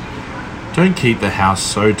 Don't keep the house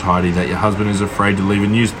so tidy that your husband is afraid to leave a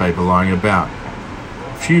newspaper lying about.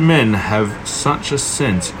 Few men have such a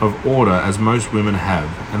sense of order as most women have,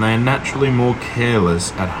 and they are naturally more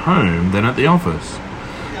careless at home than at the office.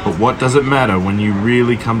 But what does it matter when you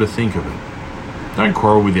really come to think of it? Don't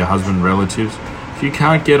quarrel with your husband's relatives. If you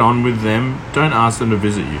can't get on with them, don't ask them to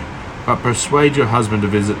visit you, but persuade your husband to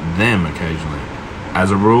visit them occasionally.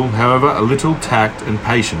 As a rule, however, a little tact and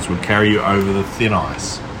patience will carry you over the thin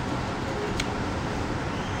ice.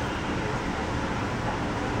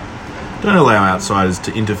 Don't allow outsiders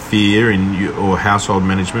to interfere in your household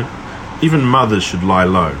management. Even mothers should lie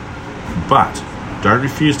low. But don't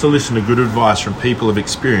refuse to listen to good advice from people of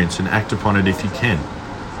experience and act upon it if you can.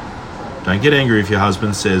 Don't get angry if your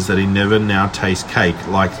husband says that he never now tastes cake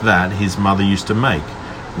like that his mother used to make.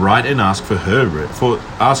 Write and ask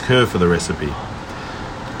her for the recipe.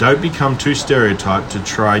 Don't become too stereotyped to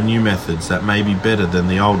try new methods that may be better than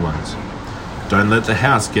the old ones. Don't let the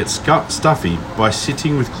house get stuffy by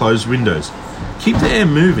sitting with closed windows. Keep the air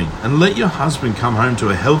moving and let your husband come home to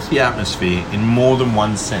a healthy atmosphere in more than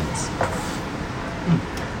one sense.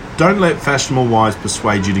 Don't let fashionable wives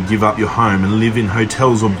persuade you to give up your home and live in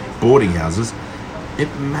hotels or boarding houses. It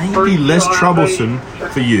may be less troublesome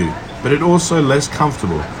for you, but it also less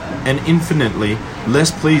comfortable and infinitely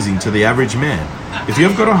less pleasing to the average man. If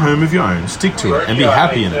you've got a home of your own, stick to it and be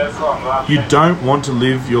happy in it. You don't want to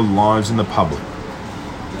live your lives in the public.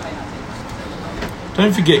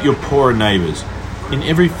 Don't forget your poorer neighbours. In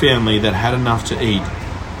every family that had enough to eat,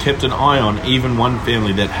 kept an eye on even one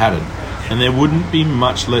family that hadn't, and there wouldn't be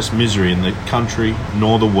much less misery in the country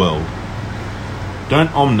nor the world.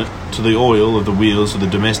 Don't omit to the oil of the wheels of the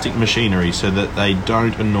domestic machinery so that they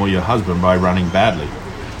don't annoy your husband by running badly.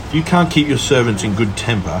 If you can't keep your servants in good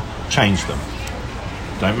temper, change them.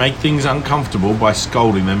 Don't make things uncomfortable by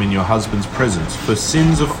scolding them in your husband's presence for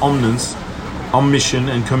sins of omission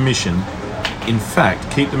and commission. In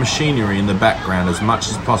fact, keep the machinery in the background as much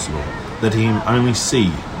as possible. Let him only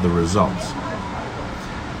see the results.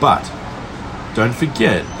 But don't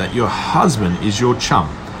forget that your husband is your chum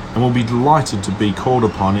and will be delighted to be called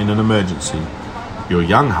upon in an emergency. Your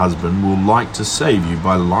young husband will like to save you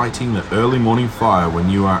by lighting the early morning fire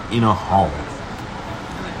when you are in a hole.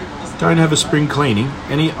 Don't have a spring cleaning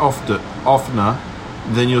any oftener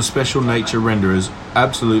than your special nature renders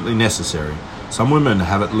absolutely necessary. Some women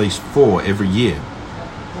have at least 4 every year.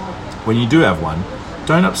 When you do have one,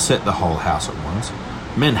 don't upset the whole house at once.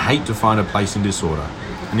 Men hate to find a place in disorder,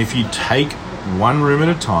 and if you take one room at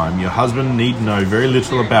a time, your husband need know very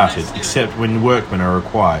little about it except when workmen are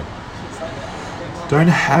required. Don't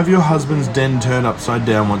have your husband's den turned upside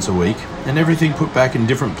down once a week and everything put back in a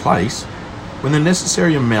different place. When the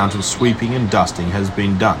necessary amount of sweeping and dusting has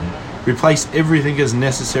been done, replace everything as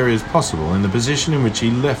necessary as possible in the position in which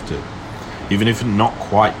he left it. Even if not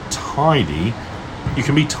quite tidy, you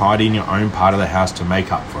can be tidy in your own part of the house to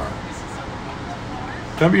make up for it.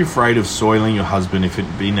 Don't be afraid of soiling your husband if it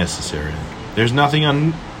be necessary. There's nothing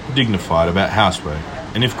undignified about housework,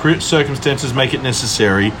 and if circumstances make it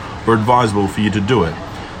necessary or advisable for you to do it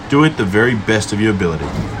the very best of your ability.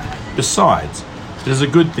 Besides, it is a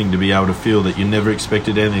good thing to be able to feel that you never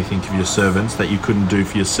expected anything of your servants that you couldn't do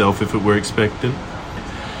for yourself if it were expected.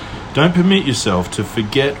 Don't permit yourself to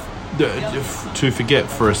forget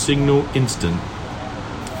for a single instant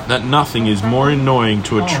that nothing is more annoying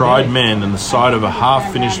to a tried man than the sight of a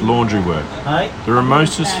half-finished laundry work. The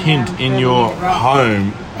remotest hint in your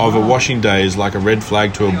home of a washing day is like a red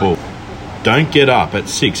flag to a bull. Don't get up at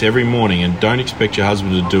 6 every morning and don't expect your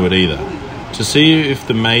husband to do it either. To see if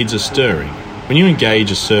the maids are stirring. When you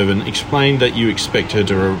engage a servant, explain that you expect her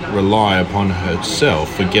to rely upon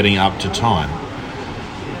herself for getting up to time.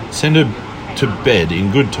 Send her to bed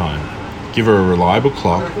in good time. Give her a reliable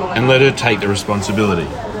clock and let her take the responsibility,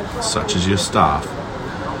 such as your staff.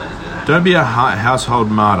 Don't be a household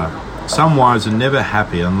martyr. Some wives are never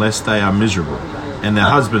happy unless they are miserable, and their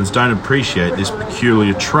husbands don't appreciate this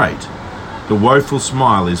peculiar trait. The woeful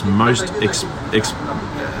smile is most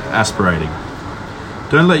aspirating.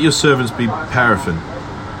 Don't let your servants be paraffin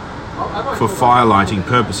for fire-lighting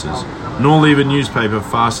purposes, nor leave a newspaper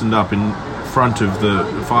fastened up in front of the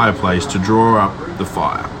fireplace to draw up the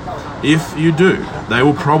fire. If you do, they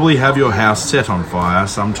will probably have your house set on fire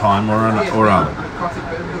sometime or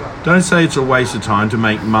other. Don't say it's a waste of time to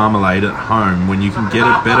make marmalade at home when you can get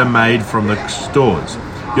it better made from the stores.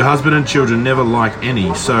 Your husband and children never like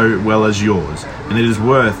any so well as yours, and it is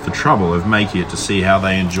worth the trouble of making it to see how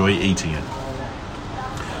they enjoy eating it.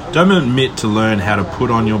 Don't admit to learn how to put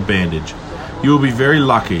on your bandage. You will be very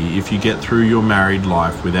lucky if you get through your married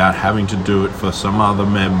life without having to do it for some other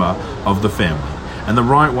member of the family. And the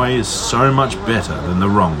right way is so much better than the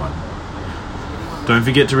wrong one. Don't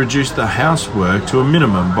forget to reduce the housework to a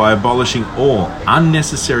minimum by abolishing all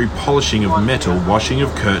unnecessary polishing of metal, washing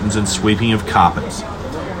of curtains and sweeping of carpets.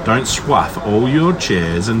 Don't swathe all your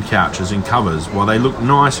chairs and couches in covers while they look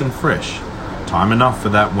nice and fresh. Time enough for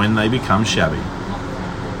that when they become shabby.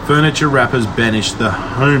 Furniture wrappers banish the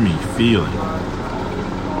homey feeling.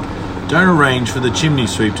 Don't arrange for the chimney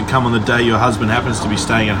sweep to come on the day your husband happens to be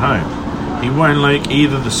staying at home. He won't like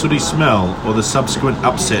either the sooty smell or the subsequent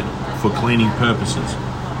upset for cleaning purposes.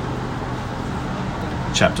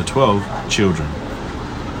 Chapter 12. Children.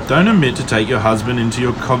 Don't omit to take your husband into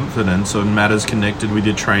your confidence on matters connected with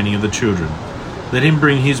your training of the children. Let him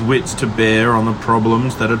bring his wits to bear on the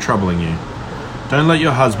problems that are troubling you. Don't let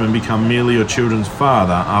your husband become merely your children's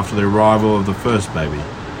father after the arrival of the first baby.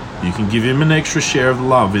 You can give him an extra share of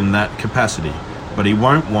love in that capacity, but he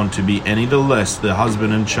won't want to be any the less the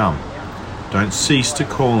husband and chum. Don't cease to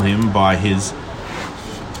call him by his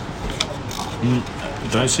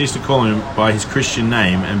Christian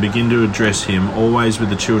name and begin to address him always with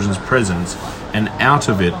the children's presence and out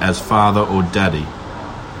of it as father or daddy.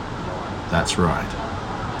 That's right.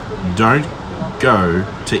 Don't go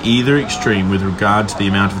to either extreme with regard to the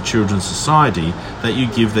amount of children's society that you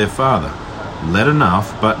give their father. Let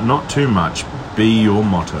enough, but not too much, be your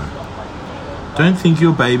motto. Don't think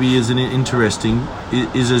your baby is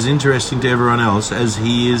as interesting to everyone else as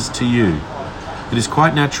he is to you. It is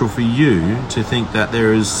quite natural for you to think that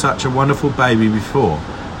there is such a wonderful baby before,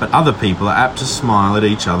 but other people are apt to smile at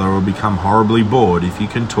each other or become horribly bored if you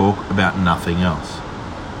can talk about nothing else.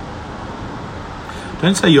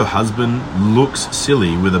 Don't say your husband looks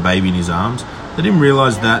silly with a baby in his arms. Let him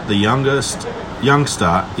realize that the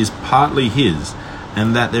youngster is partly his,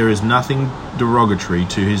 and that there is nothing derogatory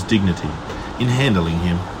to his dignity in handling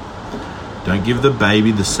him. Don't give the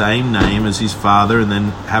baby the same name as his father and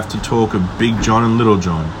then have to talk of Big John and Little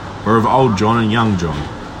John, or of Old John and Young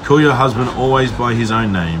John. Call your husband always by his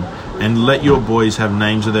own name, and let your boys have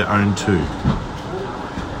names of their own too.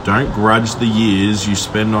 Don't grudge the years you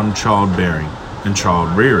spend on childbearing and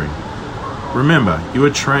child rearing. Remember, you are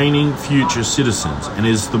training future citizens, and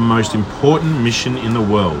it is the most important mission in the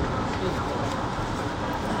world.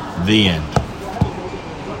 The end.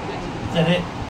 Is that it?